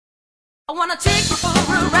I wanna take you for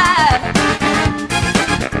a ride.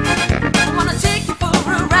 I wanna take you for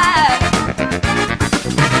a ride.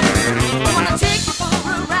 I wanna take you for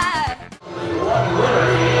a ride.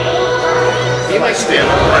 You might stand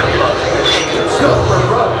up.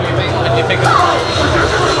 Did you pick up?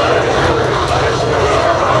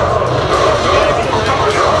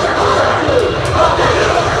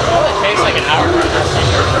 It takes like an hour for this.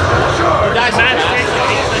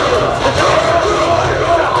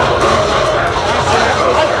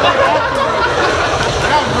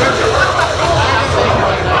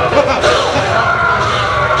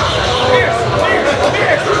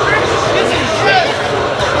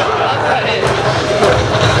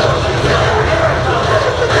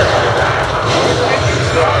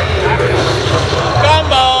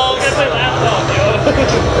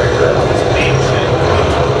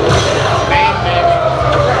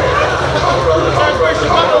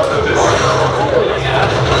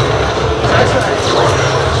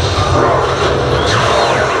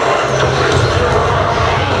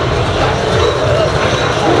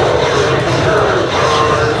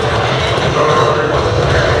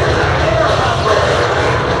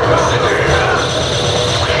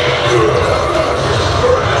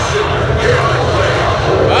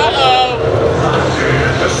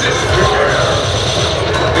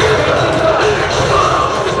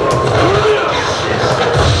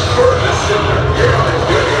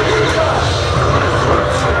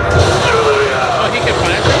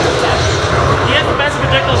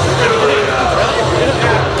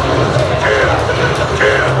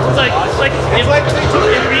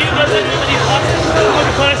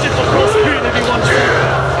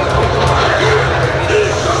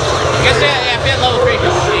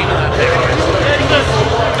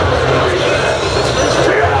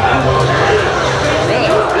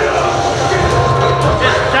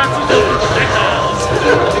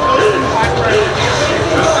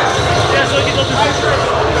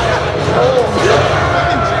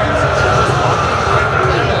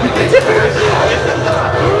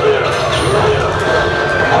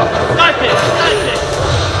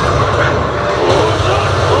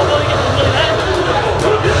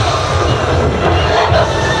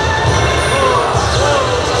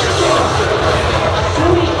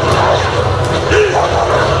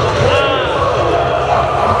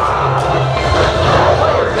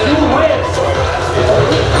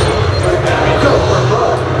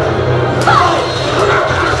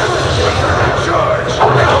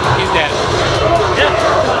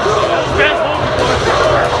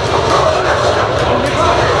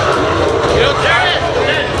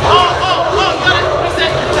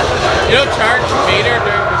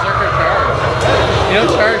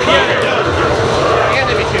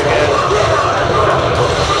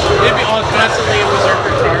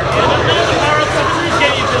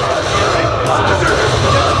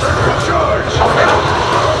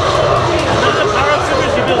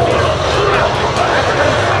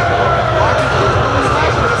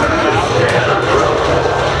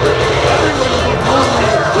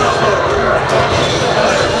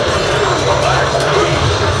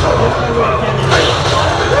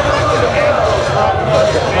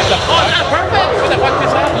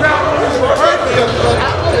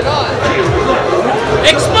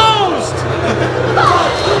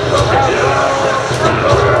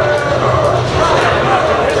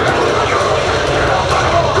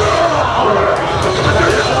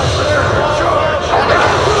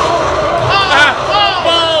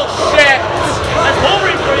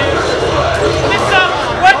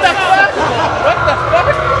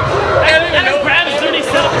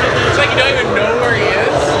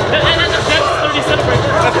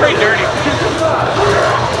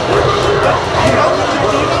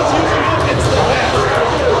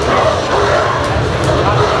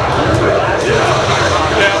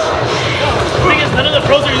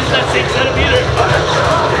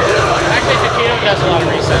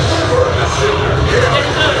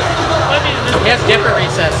 You guys are different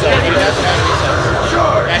resets though. He doesn't have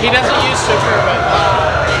resets. Yeah, he doesn't use super, but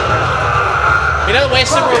he doesn't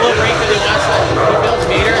waste super Wolverine because he wants to. He builds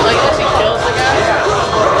meter like this. He kills the guy.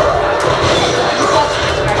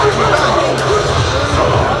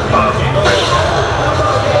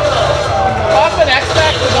 Pop an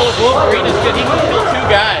X-Pack with a Wolverine is good. He can kill two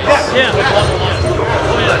guys. Yeah. With level 1.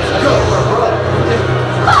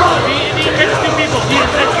 Oh yeah. He hits two people. He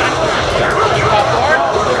hits X-Pack. Top 4?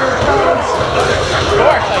 Of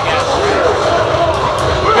course, I guess.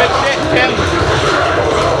 Good shit, Tim.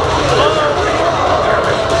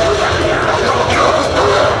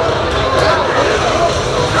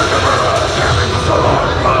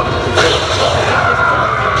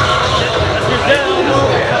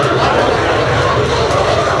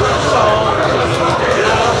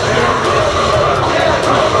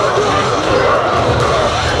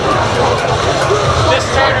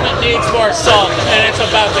 our song, and it's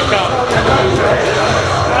about to come.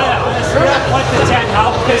 On a scale of 1 to 10,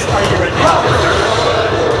 how pissed are you right now?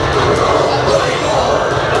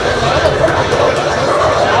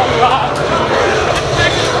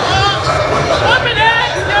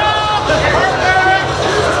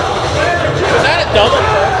 Was that a double?